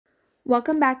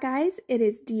Welcome back, guys. It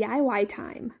is DIY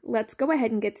time. Let's go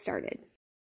ahead and get started.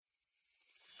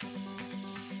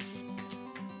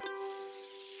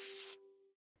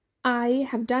 I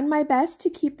have done my best to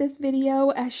keep this video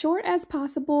as short as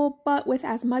possible, but with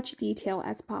as much detail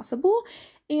as possible.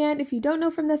 And if you don't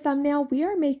know from the thumbnail, we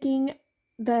are making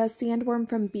the Sandworm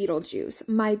from Beetlejuice.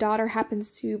 My daughter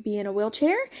happens to be in a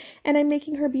wheelchair, and I'm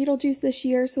making her Beetlejuice this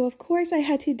year, so of course I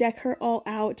had to deck her all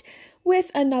out with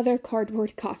another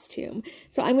cardboard costume.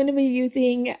 So I'm going to be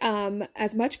using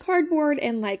as much cardboard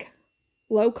and like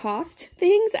low-cost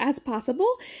things as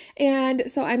possible. And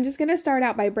so I'm just going to start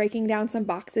out by breaking down some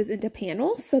boxes into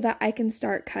panels so that I can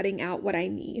start cutting out what I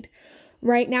need.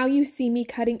 Right now you see me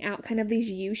cutting out kind of these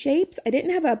U shapes. I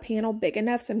didn't have a panel big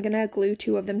enough, so I'm going to glue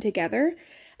two of them together.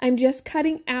 I'm just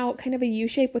cutting out kind of a U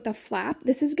shape with a flap.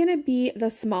 This is going to be the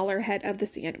smaller head of the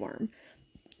sandworm.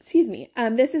 Excuse me.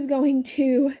 This is going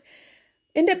to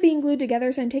end up being glued together,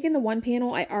 so I'm taking the one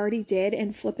panel I already did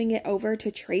and flipping it over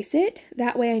to trace it.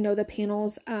 That way I know the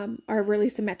panels are really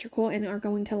symmetrical and are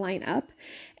going to line up.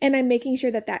 And I'm making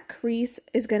sure that that crease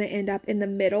is going to end up in the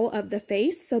middle of the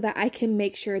face so that I can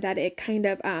make sure that it kind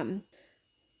of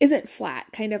isn't flat,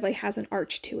 kind of like has an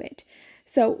arch to it.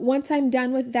 So once I'm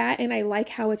done with that and I like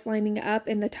how it's lining up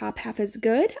and the top half is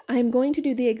good, I'm going to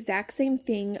do the exact same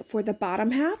thing for the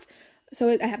bottom half.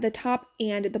 So I have the top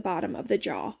and the bottom of the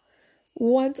jaw.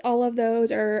 Once all of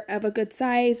those are of a good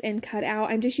size and cut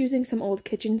out, I'm just using some old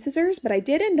kitchen scissors, but I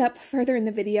did end up further in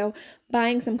the video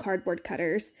buying some cardboard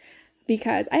cutters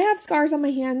because I have scars on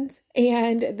my hands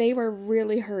and they were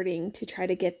really hurting to try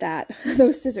to get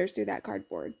those scissors through that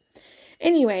cardboard.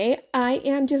 Anyway, I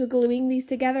am just gluing these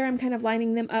together. I'm kind of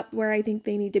lining them up where I think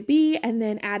they need to be and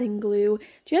then adding glue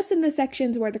just in the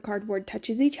sections where the cardboard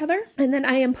touches each other. And then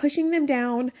I am pushing them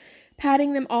down,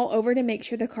 patting them all over to make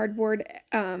sure the cardboard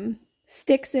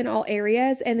sticks in all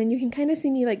areas, and then you can kind of see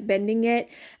me like bending it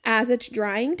as it's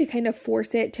drying to kind of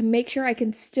force it to make sure I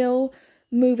can still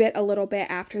move it a little bit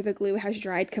after the glue has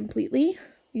dried completely.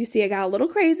 You see I got a little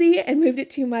crazy and moved it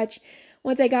too much.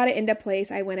 Once I got it into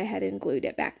place, I went ahead and glued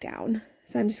it back down.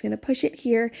 So I'm just going to push it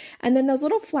here. And then those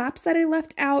little flaps that I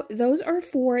left out, those are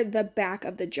for the back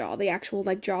of the jaw, the actual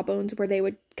like jaw bones where they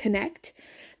would connect.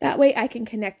 That way I can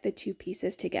connect the two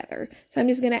pieces together. So I'm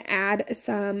just going to add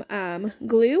some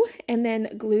glue and then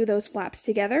glue those flaps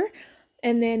together.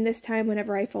 And then this time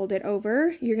whenever I fold it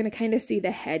over, you're going to kind of see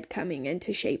the head coming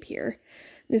into shape here.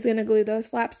 I'm just going to glue those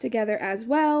flaps together as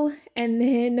well. And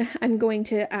then I'm going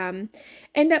to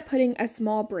end up putting a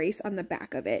small brace on the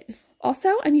back of it.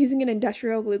 Also, I'm using an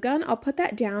industrial glue gun. I'll put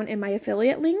that down in my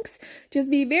affiliate links.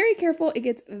 Just be very careful. It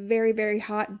gets very, very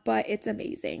hot, but it's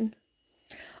amazing.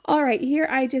 All right, here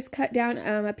I just cut down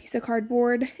a piece of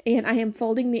cardboard and I am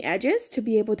folding the edges to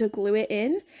be able to glue it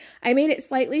in. I made it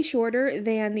slightly shorter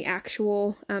than the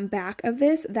actual back of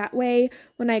this. That way,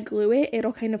 when I glue it,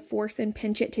 it'll kind of force and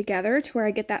pinch it together to where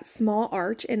I get that small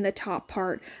arch in the top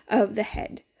part of the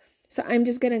head. So I'm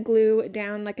just going to glue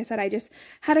down, like I said, I just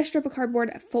had a strip of cardboard,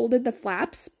 folded the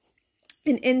flaps,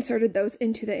 and inserted those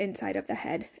into the inside of the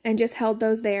head and just held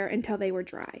those there until they were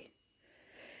dry.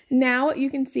 Now you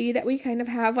can see that we kind of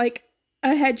have like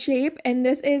a head shape, and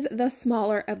this is the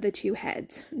smaller of the two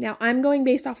heads. Now I'm going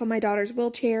based off of my daughter's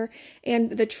wheelchair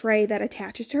and the tray that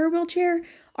attaches to her wheelchair.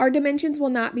 Our dimensions will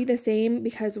not be the same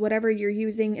because whatever you're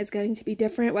using is going to be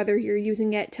different, whether you're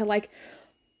using it to like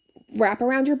wrap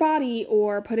around your body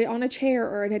or put it on a chair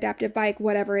or an adaptive bike,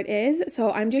 whatever it is.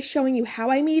 So I'm just showing you how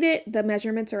I made it. The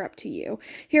measurements are up to you.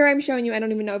 Here I'm showing you, I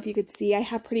don't even know if you could see, I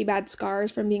have pretty bad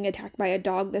scars from being attacked by a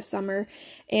dog this summer,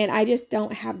 and I just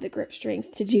don't have the grip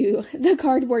strength to do the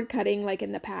cardboard cutting like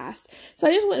in the past. So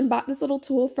I just went and bought this little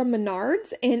tool from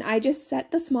Menards, and I just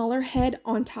set the smaller head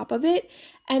on top of it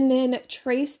and then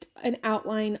traced an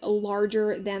outline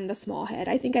larger than the small head.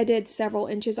 I think I did several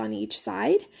inches on each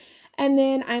side. And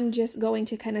then I'm just going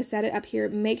to kind of set it up here,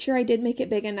 make sure I did make it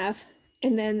big enough,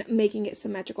 and then making it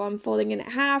symmetrical. I'm folding it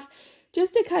in half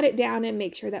just to cut it down and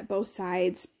make sure that both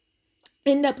sides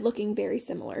end up looking very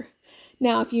similar.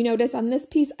 Now, if you notice on this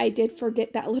piece, I did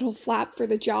forget that little flap for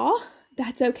the jaw.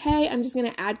 That's okay. I'm just going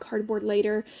to add cardboard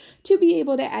later to be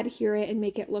able to adhere it and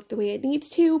make it look the way it needs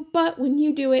to. But when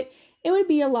you do it, it would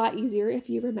be a lot easier if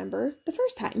you remember the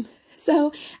first time.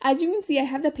 So as you can see, I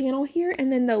have the panel here,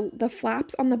 and then the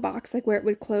flaps on the box, like where it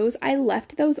would close, I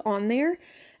left those on there.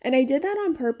 And I did that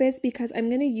on purpose because I'm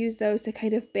going to use those to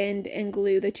kind of bend and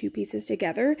glue the two pieces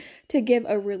together to give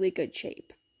a really good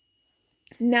shape.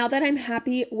 Now that I'm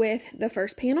happy with the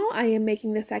first panel, I am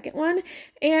making the second one,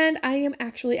 and I am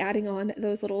actually adding on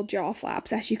those little jaw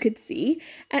flaps, as you could see.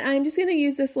 And I'm just going to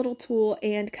use this little tool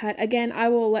and cut. Again, I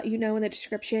will let you know in the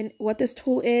description what this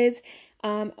tool is.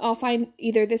 I'll find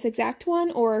either this exact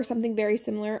one or something very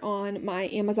similar on my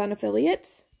Amazon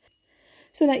affiliates,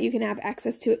 so that you can have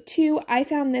access to it too. I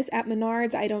found this at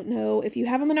Menards. I don't know if you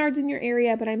have a Menards in your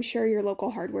area, but I'm sure your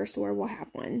local hardware store will have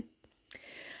one.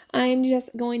 I'm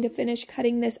just going to finish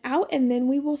cutting this out, and then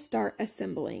we will start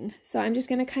assembling. So I'm just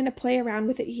going to kind of play around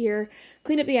with it here,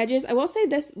 clean up the edges. I will say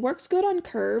this works good on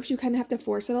curves. You kind of have to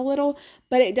force it a little,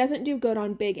 but it doesn't do good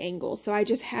on big angles. So I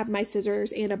just have my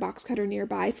scissors and a box cutter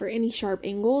nearby for any sharp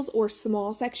angles or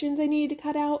small sections I needed to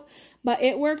cut out. But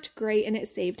it worked great, and it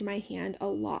saved my hand a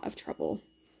lot of trouble.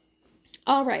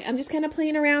 All right, I'm just kind of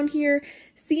playing around here,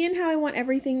 seeing how I want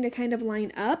everything to kind of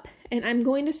line up, and I'm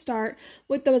going to start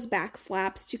with those back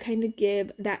flaps to kind of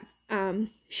give that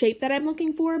shape that I'm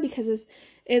looking for, because this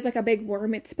is like a big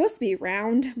worm. It's supposed to be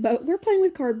round, but we're playing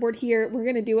with cardboard here. We're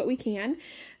going to do what we can.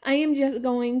 I am just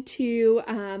going to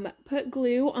put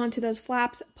glue onto those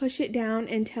flaps, push it down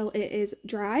until it is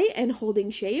dry and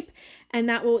holding shape, and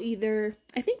that will either,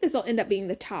 I think this will end up being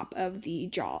the top of the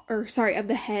jaw, or sorry, of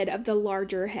the head, of the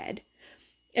larger head.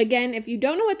 Again, if you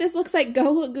don't know what this looks like,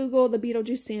 go Google the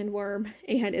Beetlejuice sandworm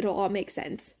and it'll all make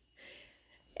sense.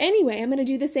 Anyway, I'm going to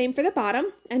do the same for the bottom.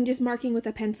 I'm just marking with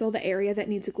a pencil the area that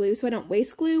needs glue so I don't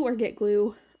waste glue or get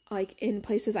glue like in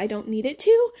places I don't need it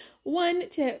to. 1,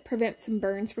 to prevent some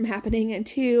burns from happening, and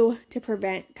 2, to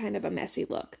prevent kind of a messy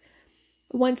look.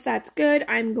 Once that's good,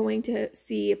 I'm going to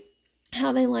see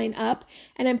how they line up,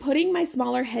 and I'm putting my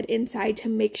smaller head inside to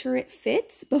make sure it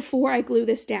fits before I glue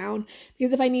this down,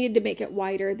 because if I needed to make it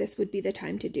wider, this would be the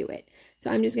time to do it.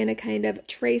 So I'm just going to kind of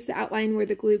trace the outline where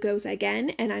the glue goes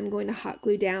again, and I'm going to hot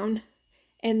glue down,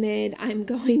 and then I'm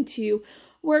going to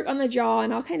work on the jaw,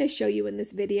 and I'll kind of show you in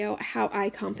this video how I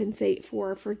compensate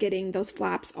for getting those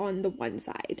flaps on the one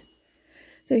side.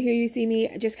 So here you see me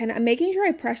just kind of, I'm making sure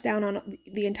I press down on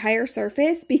the entire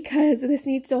surface, because this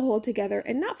needs to hold together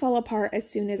and not fall apart as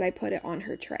soon as I put it on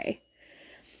her tray.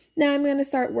 Now I'm going to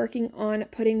start working on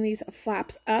putting these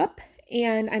flaps up,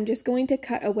 and I'm just going to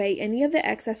cut away any of the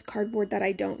excess cardboard that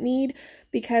I don't need,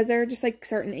 because there are just like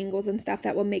certain angles and stuff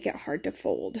that will make it hard to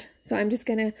fold. So I'm just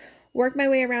going to work my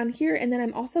way around here, and then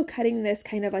I'm also cutting this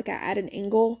kind of like at an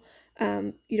angle.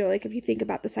 You know, like if you think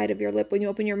about the side of your lip, when you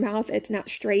open your mouth, it's not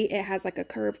straight, it has like a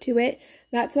curve to it.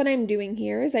 That's what I'm doing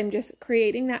here, is I'm just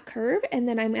creating that curve, and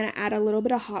then I'm going to add a little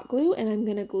bit of hot glue, and I'm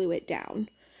going to glue it down.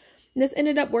 And this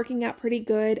ended up working out pretty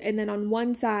good, and then on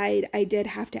one side, I did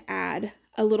have to add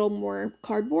a little more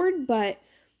cardboard, but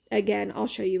again, I'll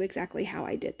show you exactly how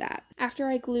I did that. After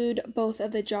I glued both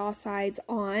of the jaw sides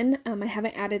on, I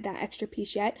haven't added that extra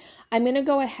piece yet, I'm going to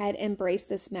go ahead and brace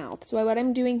this mouth. So what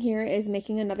I'm doing here is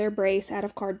making another brace out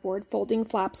of cardboard, folding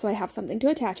flaps so I have something to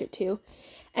attach it to.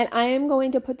 And I am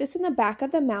going to put this in the back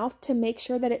of the mouth to make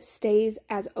sure that it stays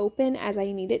as open as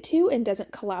I need it to and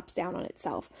doesn't collapse down on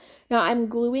itself. Now I'm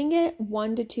gluing it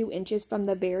 1 to 2 inches from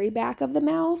the very back of the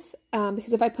mouth,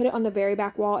 because if I put it on the very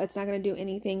back wall, it's not going to do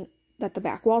anything that the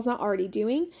back wall's not already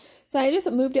doing. So I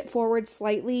just moved it forward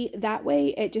slightly. That way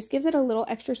it just gives it a little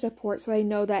extra support, so I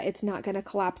know that it's not going to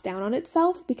collapse down on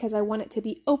itself, because I want it to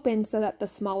be open so that the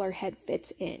smaller head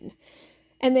fits in.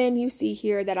 And then you see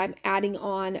here that I'm adding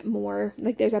on more,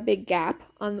 like there's a big gap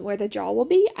on where the jaw will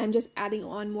be. I'm just adding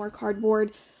on more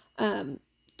cardboard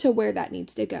to where that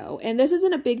needs to go. And this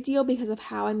isn't a big deal because of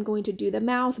how I'm going to do the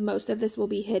mouth. Most of this will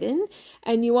be hidden,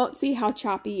 and you won't see how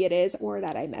choppy it is or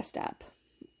that I messed up.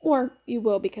 Or you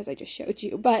will, because I just showed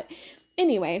you. But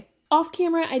anyway, off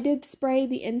camera, I did spray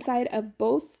the inside of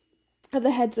both of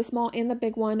the heads, the small and the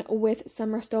big one, with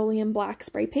some Rust-Oleum black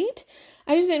spray paint.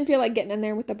 I just didn't feel like getting in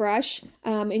there with the brush.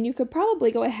 And you could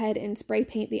probably go ahead and spray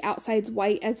paint the outsides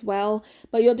white as well,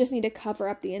 but you'll just need to cover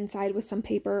up the inside with some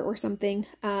paper or something.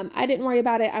 I didn't worry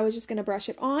about it. I was just going to brush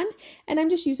it on, and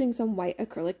I'm just using some white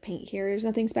acrylic paint here. There's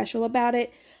nothing special about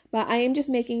it. But I am just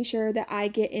making sure that I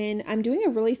get in, I'm doing a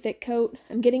really thick coat.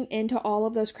 I'm getting into all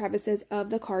of those crevices of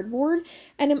the cardboard.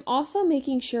 And I'm also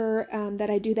making sure that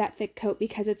I do that thick coat,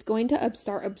 because it's going to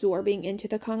start absorbing into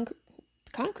the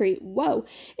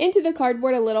into the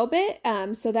cardboard a little bit,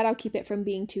 so that I'll keep it from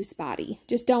being too spotty.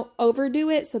 Just don't overdo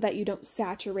it so that you don't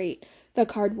saturate the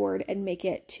cardboard and make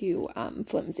it too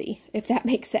flimsy, if that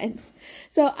makes sense.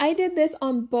 So I did this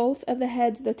on both of the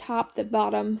heads, the top, the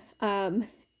bottom.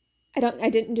 I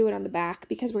didn't do it on the back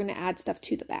because we're going to add stuff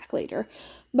to the back later.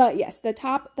 But yes, the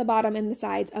top, the bottom, and the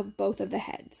sides of both of the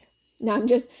heads. Now I'm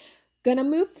just Gonna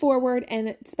move forward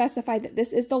and specify that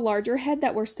this is the larger head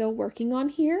that we're still working on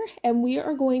here. And we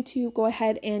are going to go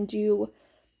ahead and do,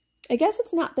 I guess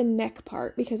it's not the neck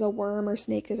part because a worm or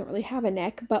snake doesn't really have a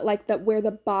neck, but like where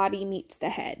the body meets the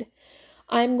head.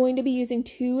 I'm going to be using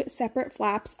 2 separate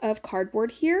flaps of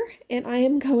cardboard here, and I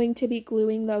am going to be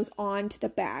gluing those onto the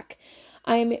back.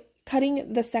 I'm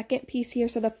cutting the second piece here.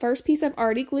 So the first piece I've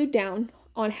already glued down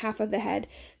on half of the head.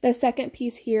 The second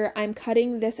piece here, I'm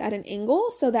cutting this at an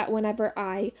angle so that whenever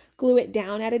I glue it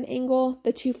down at an angle,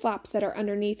 the 2 flaps that are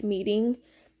underneath meeting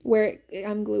where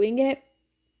I'm gluing it,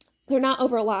 they're not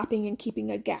overlapping and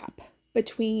keeping a gap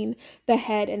between the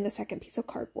head and the second piece of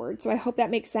cardboard. So I hope that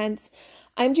makes sense.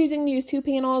 I'm choosing to use 2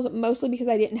 panels mostly because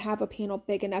I didn't have a panel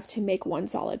big enough to make one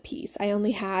solid piece. I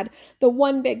only had the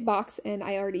one big box and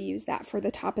I already used that for the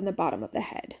top and the bottom of the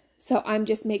head. So I'm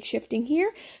just makeshifting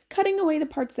here, cutting away the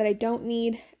parts that I don't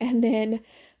need and then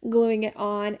gluing it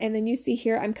on. And then you see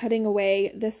here, I'm cutting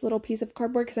away this little piece of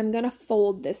cardboard because I'm going to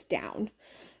fold this down.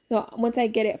 So once I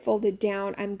get it folded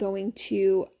down, I'm going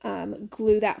to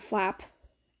glue that flap.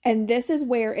 And this is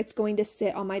where it's going to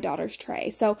sit on my daughter's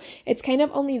tray. So it's kind of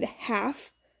only the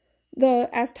half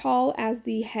as tall as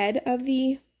the head of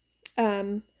the,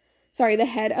 the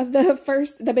head of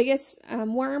the biggest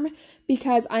worm,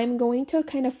 because I'm going to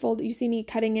kind of fold, you see me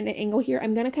cutting in an angle here.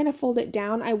 I'm going to kind of fold it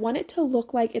down. I want it to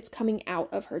look like it's coming out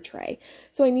of her tray.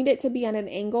 So I need it to be on an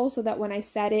angle so that when I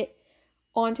set it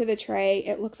onto the tray,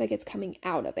 it looks like it's coming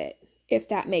out of it. If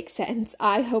that makes sense.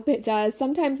 I hope it does.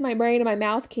 Sometimes my brain and my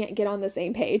mouth can't get on the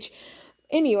same page.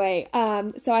 Anyway,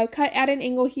 so I cut at an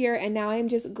angle here and now I'm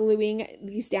just gluing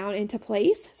these down into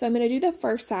place. So I'm going to do the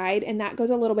first side and that goes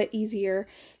a little bit easier.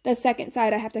 The second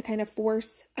side I have to kind of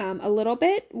force a little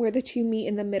bit where the 2 meet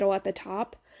in the middle at the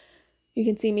top. You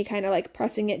can see me kind of like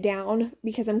pressing it down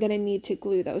because I'm going to need to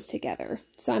glue those together.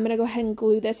 So I'm going to go ahead and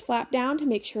glue this flap down to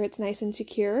make sure it's nice and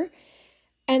secure.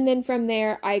 And then from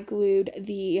there, I glued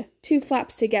the 2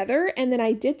 flaps together, and then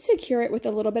I did secure it with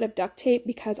a little bit of duct tape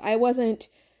because I wasn't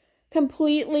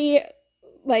completely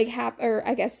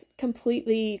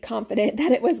completely confident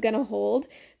that it was going to hold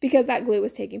because that glue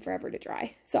was taking forever to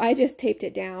dry. So I just taped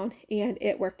it down and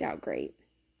it worked out great.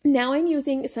 Now I'm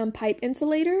using some pipe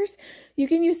insulators. You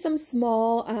can use some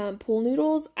small pool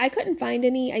noodles. I couldn't find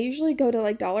any. I usually go to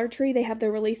like Dollar Tree. They have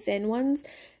the really thin ones.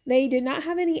 They did not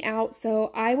have any out, so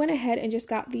I went ahead and just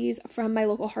got these from my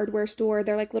local hardware store.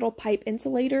 They're like little pipe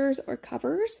insulators or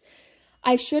covers.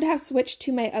 I should have switched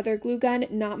to my other glue gun,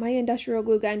 not my industrial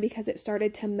glue gun, because it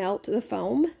started to melt the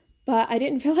foam, but I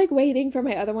didn't feel like waiting for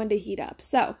my other one to heat up.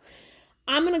 So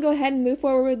I'm going to go ahead and move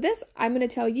forward with this. I'm going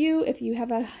to tell you, if you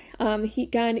have a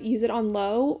heat gun, use it on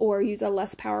low or use a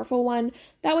less powerful one.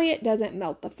 That way it doesn't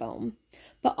melt the foam.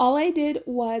 But all I did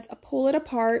was pull it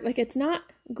apart. Like, it's not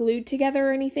glued together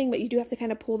or anything, but you do have to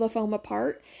kind of pull the foam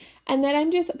apart. And then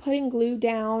I'm just putting glue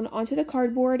down onto the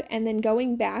cardboard and then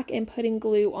going back and putting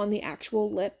glue on the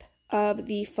actual lip of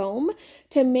the foam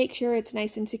to make sure it's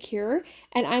nice and secure.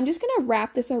 And I'm just going to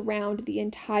wrap this around the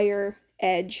entire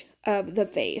edge of the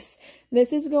face.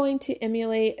 This is going to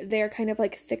emulate their kind of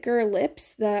like thicker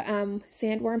lips. The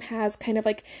sandworm has kind of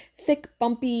like thick,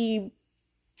 bumpy,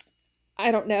 I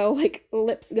don't know, like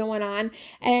lips going on.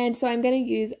 And so I'm going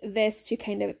to use this to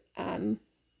kind of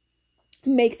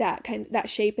make that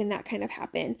shape and that kind of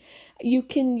happen. You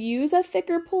can use a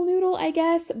thicker pool noodle, I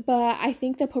guess, but I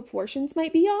think the proportions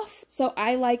might be off. So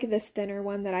I like this thinner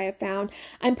one that I have found.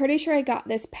 I'm pretty sure I got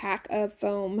this pack of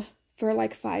foam for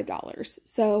like $5.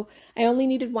 So I only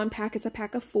needed 1 pack. It's a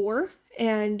pack of 4.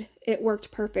 And it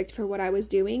worked perfect for what I was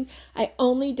doing. I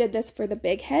only did this for the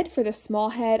big head. For the small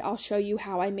head, I'll show you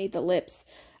how I made the lips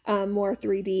more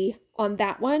 3D on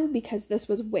that one because this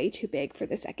was way too big for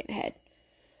the second head.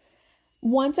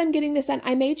 Once I'm getting this done,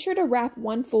 I made sure to wrap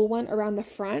one full one around the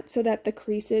front so that the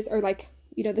creases are like,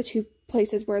 you know, the 2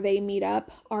 places where they meet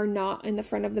up are not in the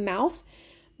front of the mouth.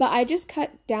 But I just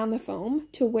cut down the foam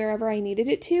to wherever I needed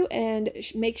it to and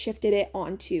makeshifted it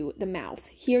onto the mouth.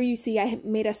 Here you see I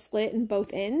made a slit in both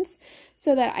ends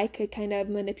so that I could kind of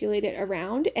manipulate it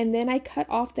around. And then I cut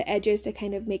off the edges to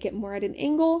kind of make it more at an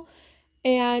angle.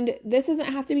 And this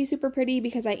doesn't have to be super pretty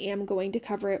because I am going to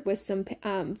cover it with some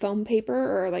foam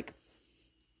paper, or like,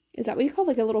 is that what you call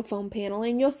like a little foam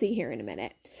paneling? You'll see here in a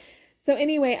minute. So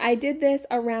anyway, I did this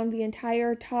around the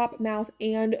entire top, mouth,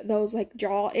 and those like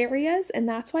jaw areas. And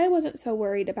that's why I wasn't so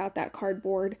worried about that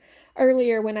cardboard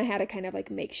earlier when I had to kind of like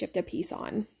makeshift a piece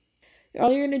on.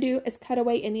 All you're going to do is cut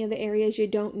away any of the areas you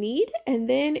don't need, and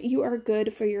then you are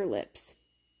good for your lips.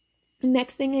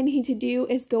 Next thing I need to do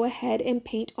is go ahead and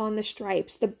paint on the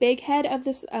stripes. The big head of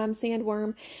this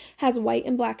sandworm has white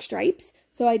and black stripes.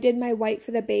 So So I did my white for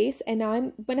the base, and now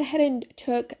I went ahead and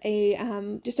took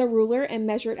a just a ruler and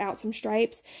measured out some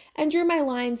stripes and drew my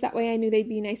lines. That way I knew they'd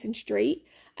be nice and straight.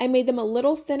 I made them a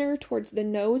little thinner towards the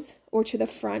nose or to the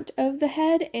front of the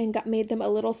head, and made them a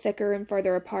little thicker and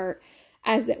further apart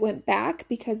as it went back,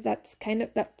 because that's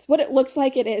what it looks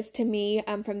like it is to me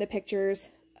from the pictures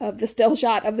of the still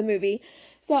shot of the movie.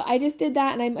 So I just did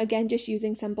that, and I'm again just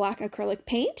using some black acrylic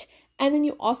paint. And then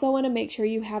you also want to make sure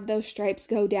you have those stripes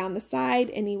go down the side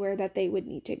anywhere that they would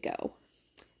need to go.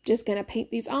 Just going to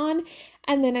paint these on,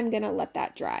 and then I'm going to let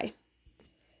that dry.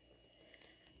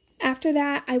 After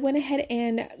that, I went ahead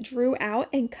and drew out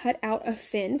and cut out a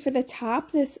fin for the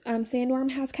top. This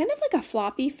sandworm has kind of like a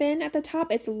floppy fin at the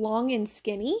top. It's long and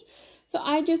skinny. So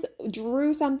I just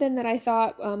drew something that I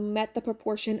thought met the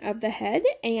proportion of the head,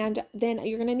 and then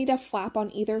you're going to need a flap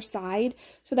on either side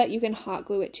so that you can hot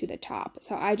glue it to the top.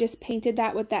 So I just painted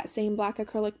that with that same black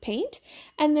acrylic paint,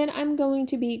 and then I'm going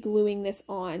to be gluing this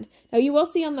on. Now you will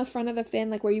see on the front of the fin,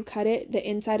 like where you cut it, the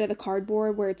inside of the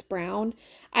cardboard where it's brown.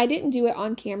 I didn't do it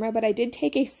on camera, but I did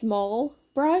take a small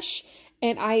brush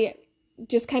and I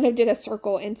just kind of did a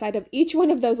circle inside of each one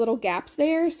of those little gaps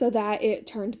there so that it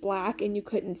turned black and you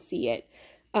couldn't see it,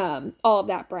 all of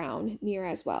that brown near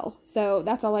as well. So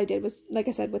that's all I did was, like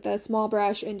I said, with a small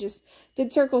brush, and just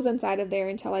did circles inside of there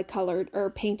until I colored or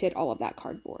painted all of that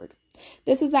cardboard.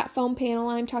 This is that foam panel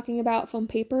I'm talking about, foam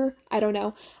paper. I don't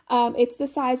know. It's the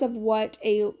size of what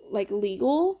a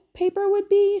legal paper would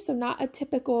be. So not a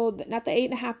typical, not the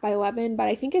 8.5 by 11, but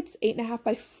I think it's 8.5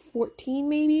 by 14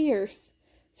 maybe, or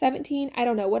 17, I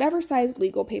don't know, whatever size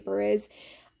legal paper is.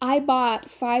 I bought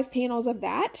 5 panels of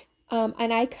that,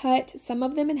 and I cut some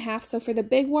of them in half. So for the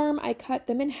big worm, I cut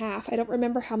them in half. I don't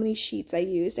remember how many sheets I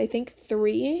used. I think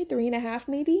 3.5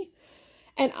 maybe.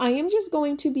 And I am just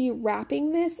going to be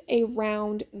wrapping this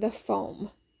around the foam.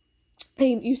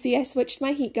 You see I switched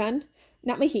my heat gun,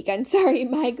 not my heat gun, sorry,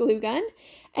 my glue gun.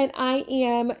 And I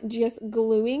am just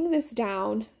gluing this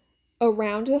down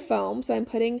around the foam. So I'm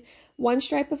putting one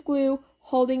stripe of glue,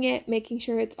 holding it, making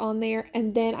sure it's on there,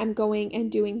 and then I'm going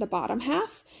and doing the bottom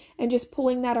half and just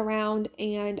pulling that around.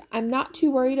 And I'm not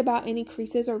too worried about any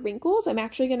creases or wrinkles. I'm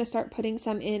actually going to start putting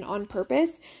some in on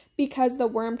purpose because the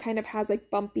worm kind of has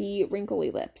like bumpy, wrinkly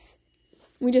lips.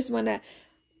 We just want to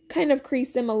kind of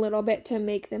crease them a little bit to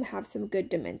make them have some good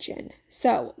dimension.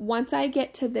 So once I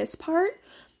get to this part,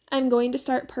 I'm going to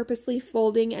start purposely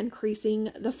folding and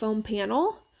creasing the foam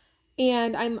panel.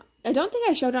 And I don't think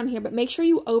I showed on here, but make sure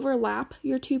you overlap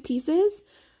your two pieces.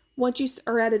 Once you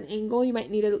are at an angle, you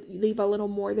might need to leave a little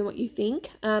more than what you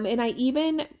think. And I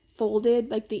even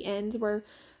folded like the ends where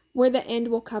the end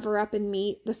will cover up and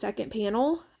meet the second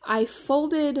panel. I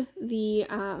folded the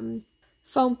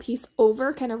foam piece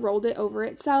over, kind of rolled it over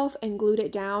itself and glued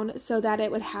it down so that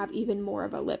it would have even more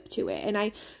of a lip to it. And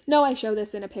I know I show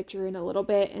this in a picture in a little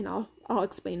bit, and I'll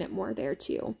explain it more there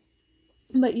too.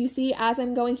 But you see, as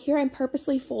I'm going here, I'm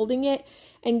purposely folding it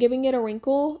and giving it a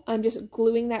wrinkle. I'm just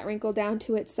gluing that wrinkle down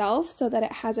to itself so that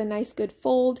it has a nice good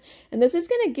fold. And this is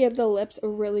going to give the lips a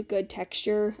really good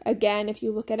texture. Again, if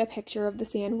you look at a picture of the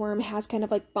sandworm, it has kind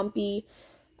of like bumpy,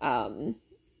 I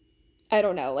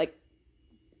don't know, like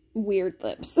weird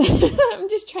lips. I'm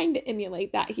just trying to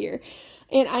emulate that here.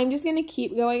 And I'm just going to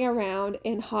keep going around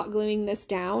and hot gluing this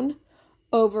down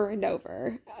over and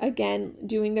over. Again,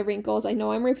 doing the wrinkles. I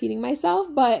know I'm repeating myself,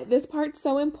 but this part's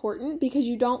so important because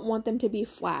you don't want them to be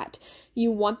flat.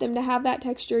 You want them to have that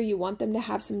texture. You want them to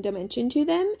have some dimension to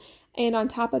them. And on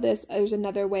top of this, there's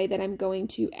another way that I'm going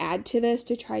to add to this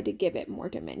to try to give it more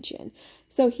dimension.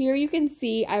 So here you can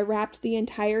see I wrapped the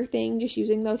entire thing just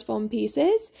using those foam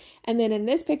pieces. And then in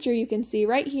this picture, you can see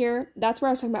right here, that's where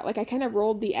I was talking about, like I kind of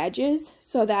rolled the edges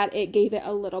so that it gave it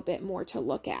a little bit more to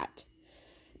look at.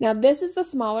 Now this is the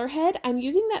smaller head. I'm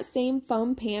using that same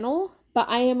foam panel, but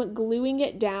I am gluing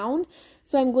it down.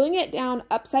 So I'm gluing it down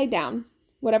upside down.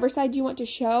 Whatever side you want to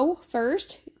show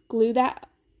first, glue that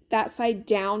side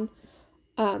down,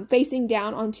 facing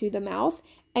down onto the mouth.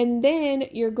 And then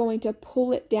you're going to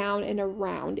pull it down and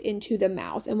around into the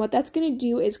mouth. And what that's going to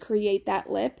do is create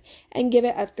that lip and give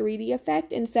it a 3D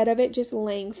effect instead of it just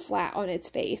laying flat on its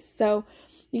face. So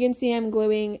you can see I'm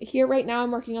gluing here right now. I'm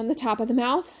working on the top of the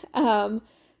mouth.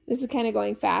 This is kind of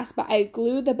going fast, but I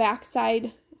glued the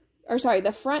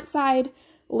the front side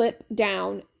lip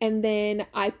down, and then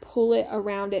I pull it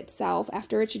around itself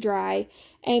after it's dry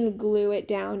and glue it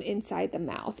down inside the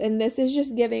mouth. And this is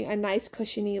just giving a nice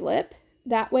cushiony lip.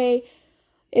 That way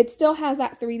it still has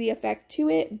that 3D effect to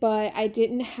it, but I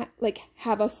didn't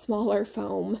have a smaller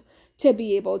foam to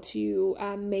be able to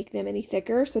make them any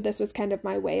thicker. So this was kind of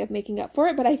my way of making up for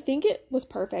it, but I think it was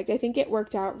perfect. I think it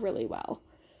worked out really well.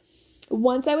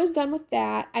 Once I was done with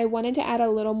that, I wanted to add a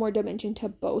little more dimension to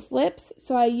both lips.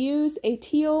 So I used a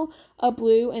teal, a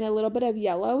blue, and a little bit of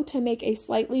yellow to make a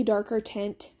slightly darker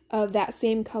tint of that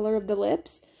same color of the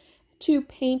lips to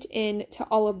paint into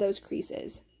all of those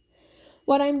creases.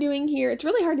 What I'm doing here, it's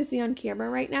really hard to see on camera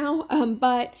right now,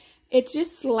 but it's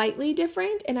just slightly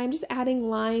different, and I'm just adding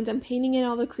lines. I'm painting in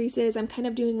all the creases. I'm kind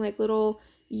of doing like little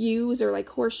U's or like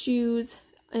horseshoes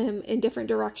in different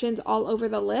directions all over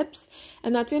the lips,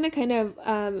 and that's going to kind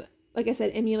of, like I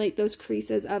said, emulate those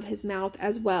creases of his mouth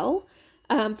as well.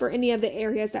 For any of the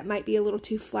areas that might be a little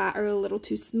too flat or a little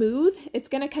too smooth, it's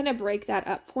going to kind of break that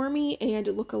up for me and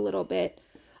look a little bit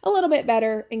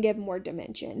better and give more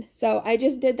dimension. So I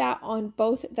just did that on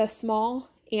both the small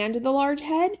and the large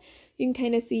head. You can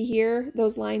kind of see here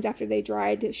those lines after they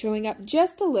dried showing up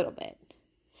just a little bit.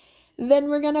 Then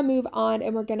we're going to move on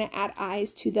and we're going to add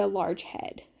eyes to the large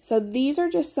head. So these are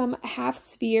just some half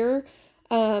sphere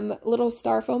little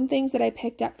styrofoam things that I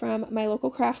picked up from my local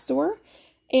craft store.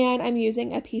 And I'm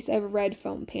using a piece of red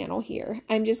foam panel here.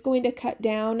 I'm just going to cut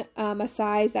down a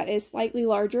size that is slightly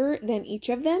larger than each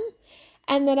of them.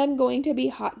 And then I'm going to be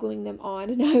hot gluing them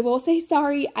on. Now I will say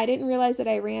sorry, I didn't realize that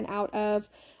I ran out of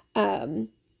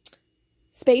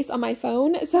space on my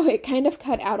phone, so it kind of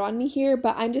cut out on me here,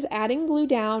 but I'm just adding glue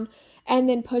down and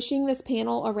then pushing this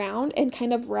panel around and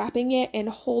kind of wrapping it and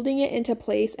holding it into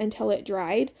place until it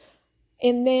dried.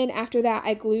 And then after that,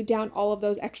 I glued down all of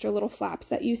those extra little flaps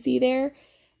that you see there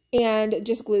and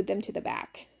just glued them to the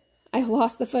back. I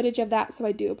lost the footage of that, so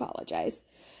I do apologize.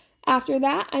 After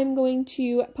that, I'm going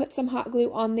to put some hot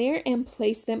glue on there and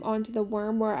place them onto the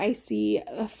worm where I see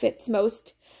fits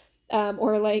most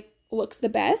or like looks the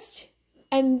best.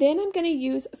 And then I'm going to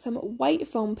use some white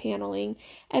foam paneling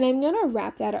and I'm going to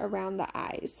wrap that around the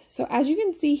eyes. So as you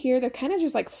can see here, they're kind of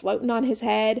just like floating on his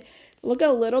head. Look a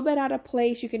little bit out of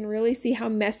place. You can really see how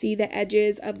messy the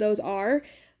edges of those are.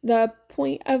 The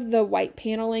point of the white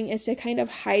paneling is to kind of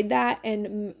hide that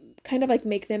and kind of like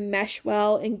make them mesh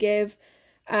well and give,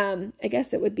 I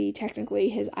guess it would be technically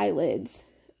his eyelids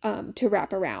to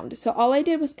wrap around. So all I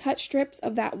did was cut strips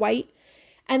of that white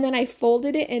and then I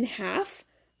folded it in half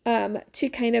to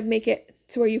kind of make it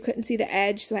to where you couldn't see the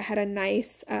edge, so I had a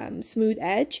nice smooth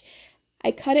edge. I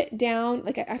cut it down,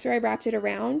 like after I wrapped it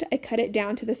around, I cut it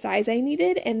down to the size I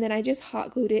needed, and then I just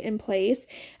hot glued it in place.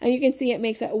 And you can see it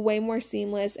makes it way more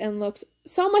seamless and looks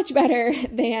so much better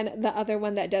than the other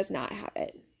one that does not have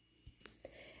it.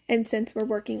 And since we're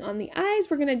working on the eyes,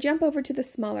 we're going to jump over to the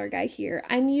smaller guy here.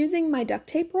 I'm using my duct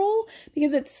tape roll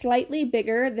because it's slightly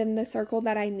bigger than the circle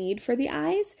that I need for the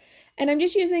eyes. And I'm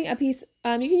just using a piece,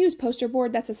 you can use poster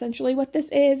board, that's essentially what this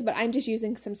is, but I'm just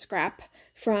using some scrap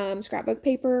from scrapbook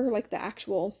paper, like the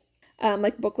actual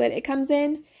like booklet it comes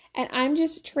in. And I'm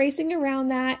just tracing around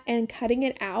that and cutting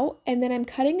it out. And then I'm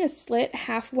cutting a slit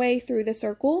halfway through the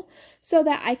circle so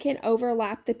that I can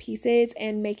overlap the pieces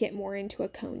and make it more into a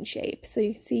cone shape. So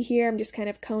you can see here, I'm just kind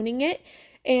of coning it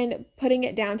and putting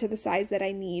it down to the size that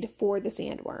I need for the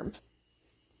sandworm.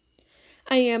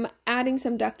 I am adding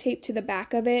some duct tape to the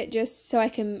back of it just so I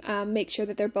can make sure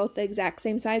that they're both the exact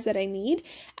same size that I need.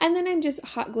 And then I'm just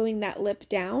hot gluing that lip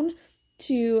down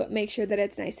to make sure that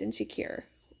it's nice and secure.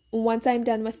 Once I'm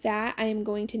done with that, I am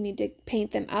going to need to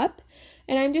paint them up.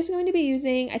 And I'm just going to be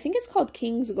using, I think it's called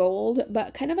King's Gold,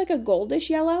 but kind of like a goldish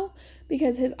yellow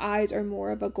because his eyes are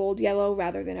more of a gold yellow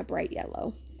rather than a bright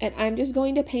yellow. And I'm just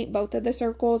going to paint both of the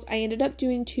circles. I ended up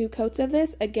doing 2 coats of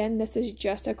this. Again, this is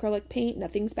just acrylic paint,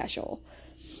 nothing special.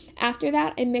 After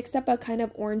that, I mixed up a kind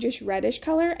of orangish reddish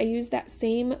color. I used that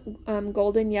same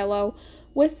golden yellow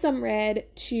with some red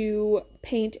to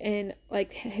paint in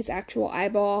like his actual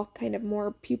eyeball, kind of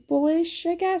more pupilish,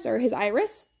 I guess, or his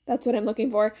iris. That's what I'm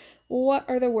looking for. What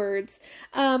are the words?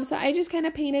 So I just kind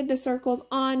of painted the circles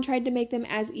on, tried to make them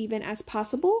as even as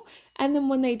possible. And then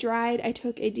when they dried, I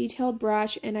took a detailed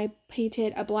brush and I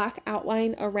painted a black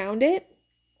outline around it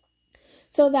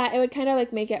so that it would kind of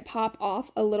like make it pop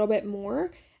off a little bit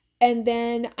more. And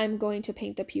then I'm going to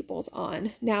paint the pupils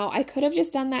on. Now, I could have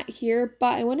just done that here,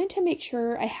 but I wanted to make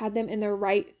sure I had them in the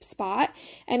right spot,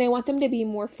 and I want them to be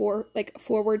more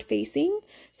forward facing.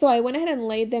 So I went ahead and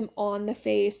laid them on the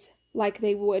face like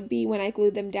they would be when I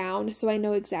glued them down, so I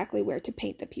know exactly where to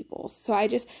paint the pupils. So I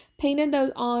just painted those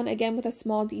on again with a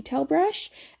small detail brush,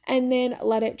 and then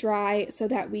let it dry so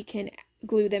that we can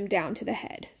glue them down to the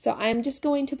head. So I'm just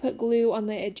going to put glue on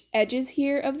the edges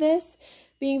here of this,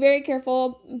 being very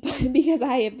careful because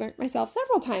I have burnt myself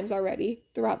several times already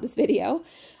throughout this video.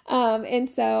 And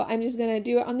so I'm just going to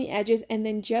do it on the edges. And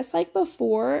then just like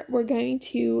before, we're going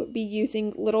to be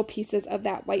using little pieces of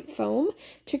that white foam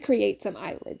to create some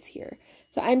eyelids here.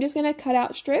 So I'm just going to cut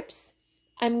out strips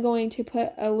I'm going to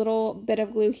put a little bit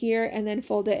of glue here and then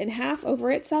fold it in half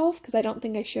over itself because I don't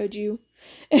think I showed you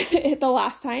it the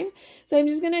last time. So I'm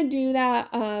just going to do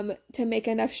that to make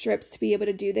enough strips to be able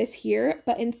to do this here.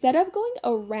 But instead of going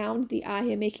around the eye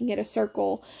and making it a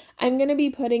circle, I'm going to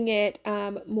be putting it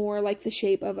more like the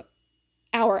shape of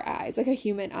our eyes, like a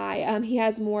human eye. He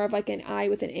has more of like an eye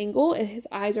with an angle and his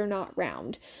eyes are not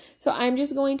round. So I'm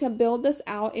just going to build this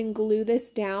out and glue this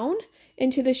down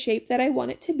into the shape that I want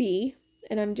it to be.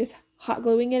 And I'm just hot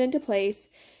gluing it into place.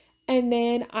 And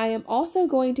then I am also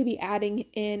going to be adding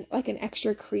in like an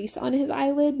extra crease on his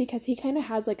eyelid because he kind of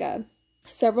has like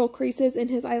several creases in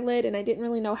his eyelid, and I didn't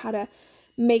really know how to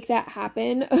make that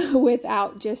happen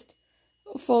without just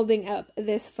folding up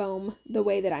this foam the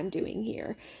way that I'm doing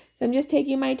here. So I'm just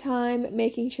taking my time,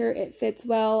 making sure it fits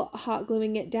well, hot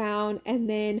gluing it down, and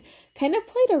then kind of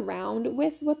played around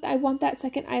with what I want that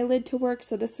second eyelid to work.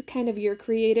 So this is kind of your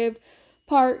creative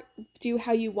part, do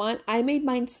how you want. I made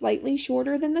mine slightly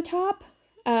shorter than the top,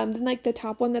 than like the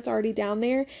top one that's already down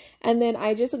there, and then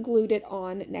I just glued it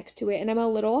on next to it, and I'm a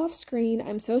little off screen.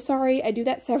 I'm so sorry. I do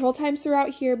that several times throughout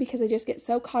here because I just get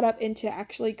so caught up into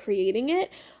actually creating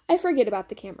it. I forget about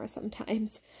the camera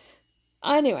sometimes.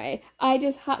 Anyway, I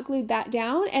just hot glued that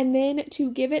down, and then to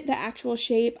give it the actual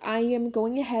shape, I am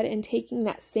going ahead and taking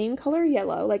that same color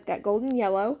yellow, like that golden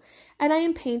yellow, and I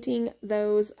am painting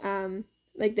those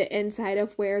like the inside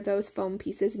of where those foam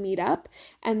pieces meet up,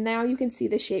 and now you can see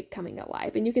the shape coming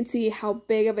alive, and you can see how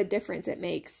big of a difference it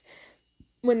makes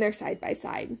when they're side by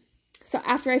side. So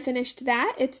after I finished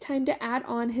that, it's time to add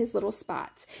on his little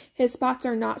spots. His spots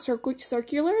are not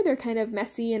circular, they're kind of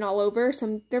messy and all over,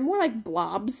 they're more like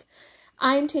blobs.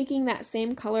 I'm taking that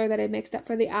same color that I mixed up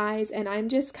for the eyes, and I'm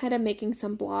just kind of making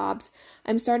some blobs.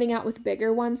 I'm starting out with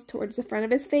bigger ones towards the front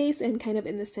of his face and kind of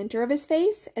in the center of his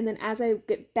face, and then as I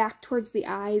get back towards the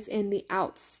eyes and the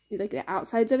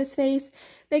outsides of his face,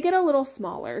 they get a little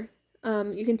smaller.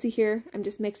 You can see here, I'm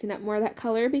just mixing up more of that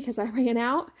color because I ran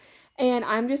out, and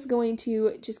I'm just going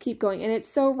to just keep going, and it's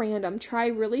so random. Try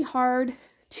really hard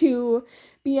to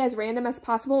be as random as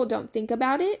possible. Don't think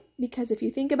about it, because if you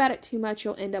think about it too much,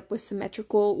 you'll end up with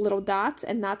symmetrical little dots,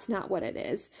 and that's not what it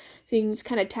is. So you can just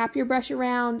kind of tap your brush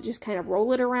around, just kind of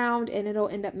roll it around, and it'll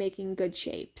end up making good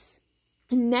shapes.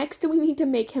 Next, we need to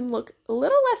make him look a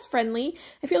little less friendly.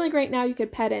 I feel like right now you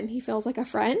could pet him. He feels like a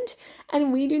friend,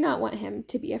 and we do not want him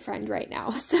to be a friend right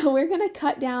now. So we're going to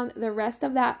cut down the rest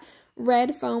of that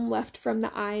red foam left from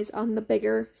the eyes on the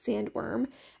bigger sandworm,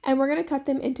 and we're going to cut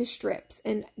them into strips,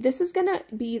 and this is going to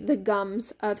be the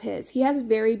gums of his. He has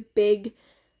very big,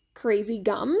 crazy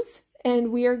gums,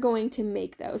 and we are going to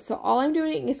make those. So all I'm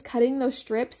doing is cutting those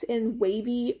strips in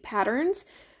wavy patterns,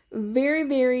 very,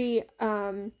 very,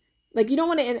 like you don't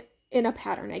want it in a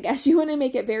pattern, I guess. You want to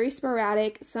make it very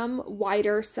sporadic, some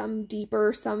wider, some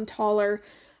deeper, some taller,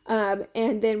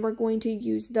 and then we're going to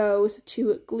use those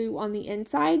to glue on the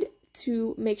inside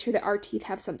to make sure that our teeth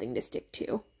have something to stick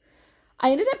to.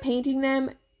 I ended up painting them.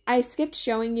 I skipped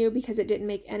showing you because it didn't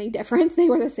make any difference. They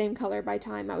were the same color by the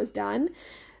time I was done.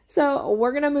 So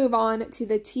we're going to move on to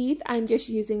the teeth. I'm just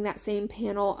using that same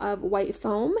panel of white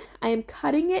foam. I am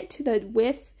cutting it to the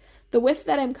width. The width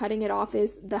that I'm cutting it off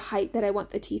is the height that I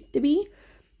want the teeth to be.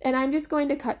 And I'm just going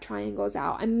to cut triangles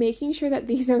out. I'm making sure that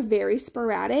these are very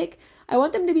sporadic. I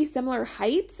want them to be similar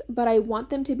heights, but I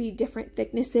want them to be different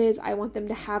thicknesses. I want them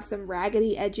to have some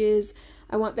raggedy edges.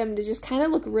 I want them to just kind of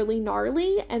look really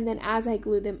gnarly. And then as I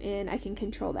glue them in, I can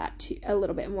control that a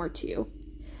little bit more too.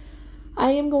 I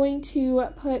am going to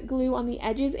put glue on the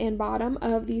edges and bottom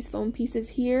of these foam pieces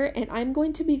here, and I'm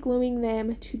going to be gluing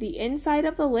them to the inside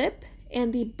of the lip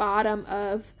and the bottom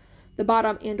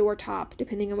and or top,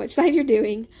 depending on which side you're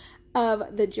doing,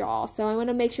 of the jaw. So I want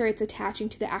to make sure it's attaching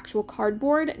to the actual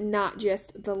cardboard, not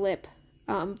just the lip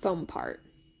foam part.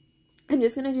 I'm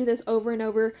just going to do this over and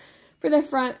over for the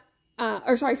front,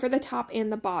 for the top and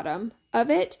the bottom of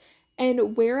it.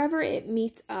 And wherever it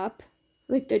meets up,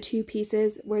 like the two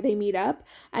pieces where they meet up,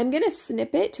 I'm going to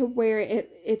snip it to where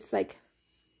it's like,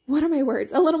 what are my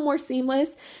words? A little more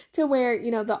seamless to where,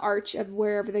 you know, the arch of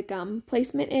wherever the gum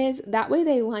placement is. That way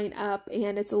they line up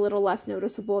and it's a little less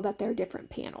noticeable that they're different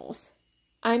panels.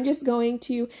 I'm just going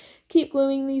to keep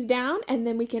gluing these down and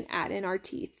then we can add in our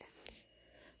teeth.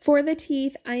 For the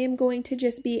teeth, I am going to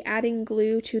just be adding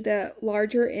glue to the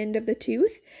larger end of the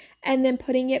tooth and then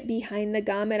putting it behind the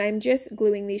gum, and I'm just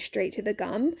gluing these straight to the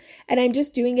gum, and I'm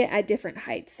just doing it at different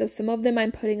heights. So some of them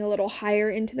I'm putting a little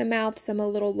higher into the mouth, some a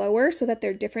little lower, so that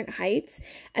they're different heights,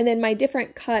 and then my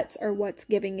different cuts are what's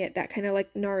giving it that kind of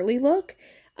like gnarly look.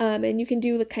 And you can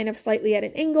do kind of slightly at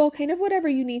an angle, kind of whatever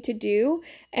you need to do.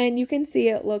 And you can see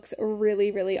it looks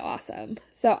really, really awesome.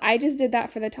 So I just did that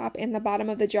for the top and the bottom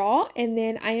of the jaw. And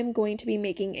then I am going to be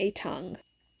making a tongue.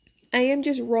 I am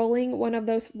just rolling one of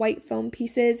those white foam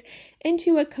pieces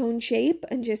into a cone shape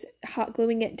and just hot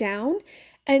gluing it down.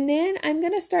 And then I'm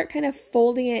going to start kind of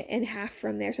folding it in half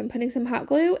from there. So I'm putting some hot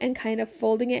glue and kind of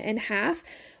folding it in half.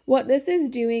 What this is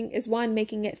doing is, one,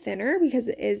 making it thinner because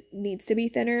needs to be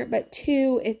thinner, but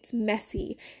two, it's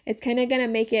messy. It's kind of going to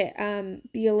make it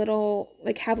be a little,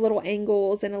 like have little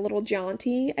angles and a little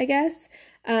jaunty, I guess,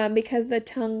 because the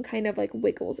tongue kind of like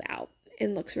wiggles out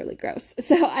and looks really gross.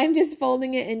 So I'm just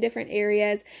folding it in different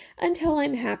areas until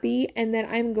I'm happy, and then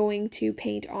I'm going to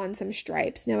paint on some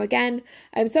stripes. Now again,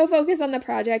 I'm so focused on the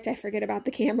project, I forget about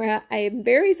the camera. I am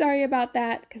very sorry about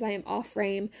that because I am off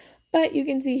frame, but you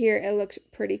can see here it looks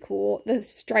pretty cool. The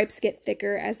stripes get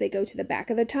thicker as they go to the back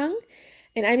of the tongue.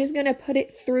 And I'm just going to put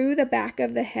it through the back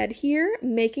of the head here,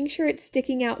 making sure it's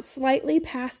sticking out slightly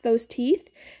past those teeth.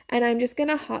 And I'm just going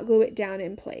to hot glue it down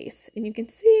in place. And you can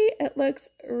see it looks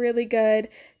really good.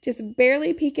 Just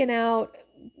barely peeking out,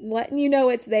 letting you know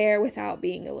it's there without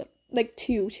being a little, like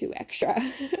too extra.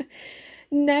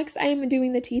 Next, I'm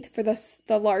doing the teeth for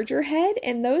the larger head.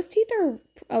 And those teeth are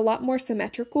a lot more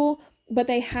symmetrical, but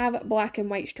they have black and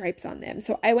white stripes on them.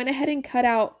 So I went ahead and cut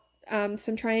out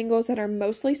some triangles that are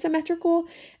mostly symmetrical,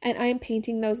 and I'm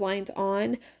painting those lines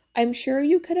on. I'm sure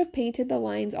you could have painted the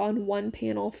lines on one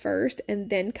panel first and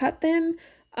then cut them.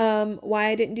 Why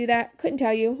I didn't do that, couldn't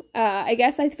tell you. I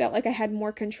guess I felt like I had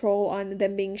more control on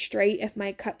them being straight if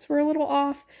my cuts were a little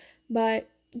off, but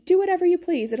do whatever you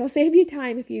please. It'll save you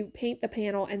time if you paint the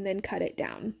panel and then cut it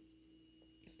down.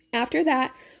 After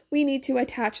that, we need to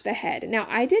attach the head. Now,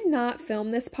 I did not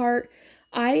film this part.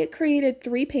 I created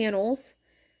 3 panels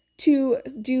to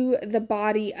do the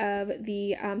body of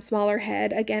the smaller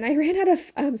head. Again, I ran out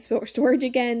of storage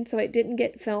again, so it didn't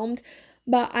get filmed,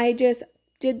 but I just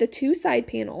did the 2 side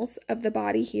panels of the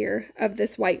body here of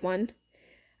this white one.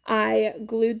 I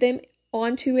glued them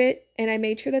onto it, and I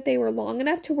made sure that they were long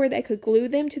enough to where I could glue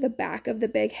them to the back of the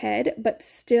big head, but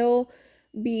still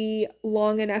be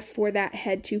long enough for that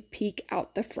head to peek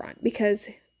out the front, because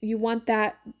you want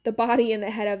the body and the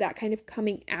head of that kind of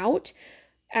coming out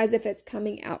as if it's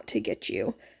coming out to get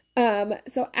you.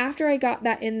 So after I got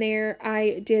that in there,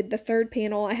 I did the 3rd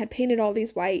panel. I had painted all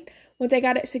these white. Once I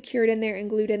got it secured in there and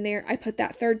glued in there, I put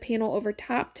that 3rd panel over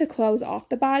top to close off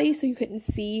the body so you couldn't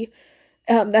see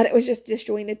that it was just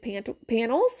disjointed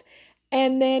panels.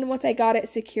 And then once I got it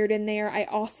secured in there, I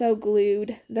also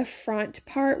glued the front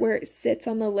part where it sits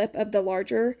on the lip of the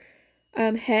larger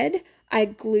head. I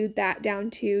glued that down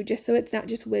too, just so it's not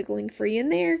just wiggling free in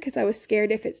there, because I was scared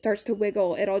if it starts to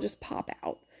wiggle, it'll just pop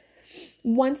out.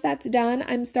 Once that's done,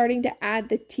 I'm starting to add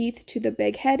the teeth to the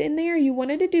big head in there. You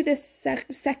wanted to do this second,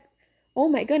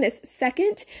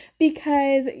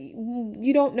 because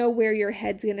you don't know where your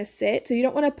head's going to sit. So you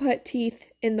don't want to put teeth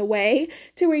in the way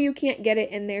to where you can't get it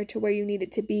in there to where you need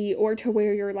it to be, or to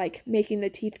where you're like making the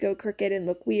teeth go crooked and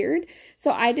look weird.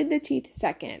 So I did the teeth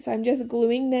second. So I'm just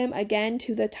gluing them again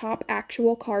to the top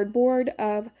actual cardboard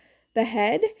of the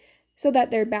head so that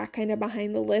they're back kind of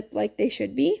behind the lip like they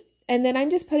should be. And then I'm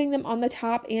just putting them on the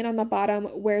top and on the bottom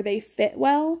where they fit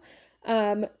well.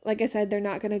 Like I said, they're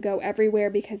not going to go everywhere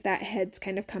because that head's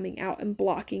kind of coming out and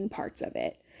blocking parts of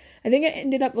it. I think it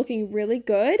ended up looking really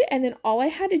good, and then all I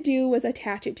had to do was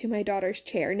attach it to my daughter's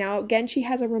chair. Now, again, she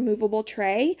has a removable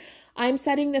tray. I'm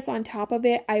setting this on top of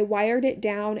it. I wired it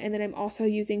down, and then I'm also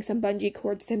using some bungee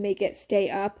cords to make it stay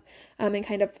up and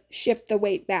kind of shift the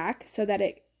weight back so that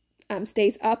it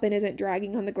stays up and isn't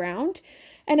dragging on the ground.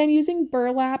 And I'm using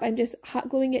burlap. I'm just hot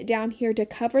gluing it down here to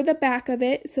cover the back of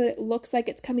it so it looks like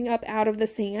it's coming up out of the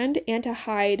sand, and to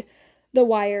hide the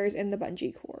wires and the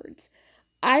bungee cords.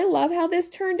 I love how this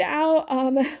turned out,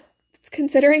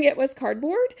 considering it was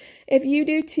cardboard. If you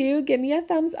do too, give me a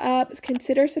thumbs up,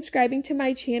 consider subscribing to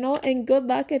my channel, and good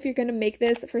luck if you're going to make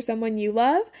this for someone you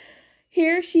love.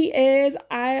 Here she is,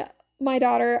 my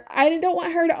daughter. I don't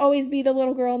want her to always be the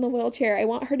little girl in the wheelchair. I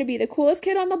want her to be the coolest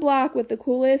kid on the block with the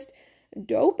coolest,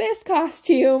 dopest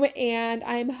costume, and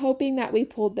I'm hoping that we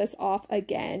pulled this off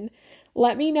again.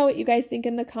 Let me know what you guys think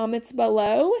in the comments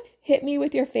below. Hit me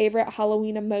with your favorite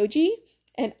Halloween emoji,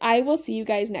 and I will see you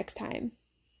guys next time.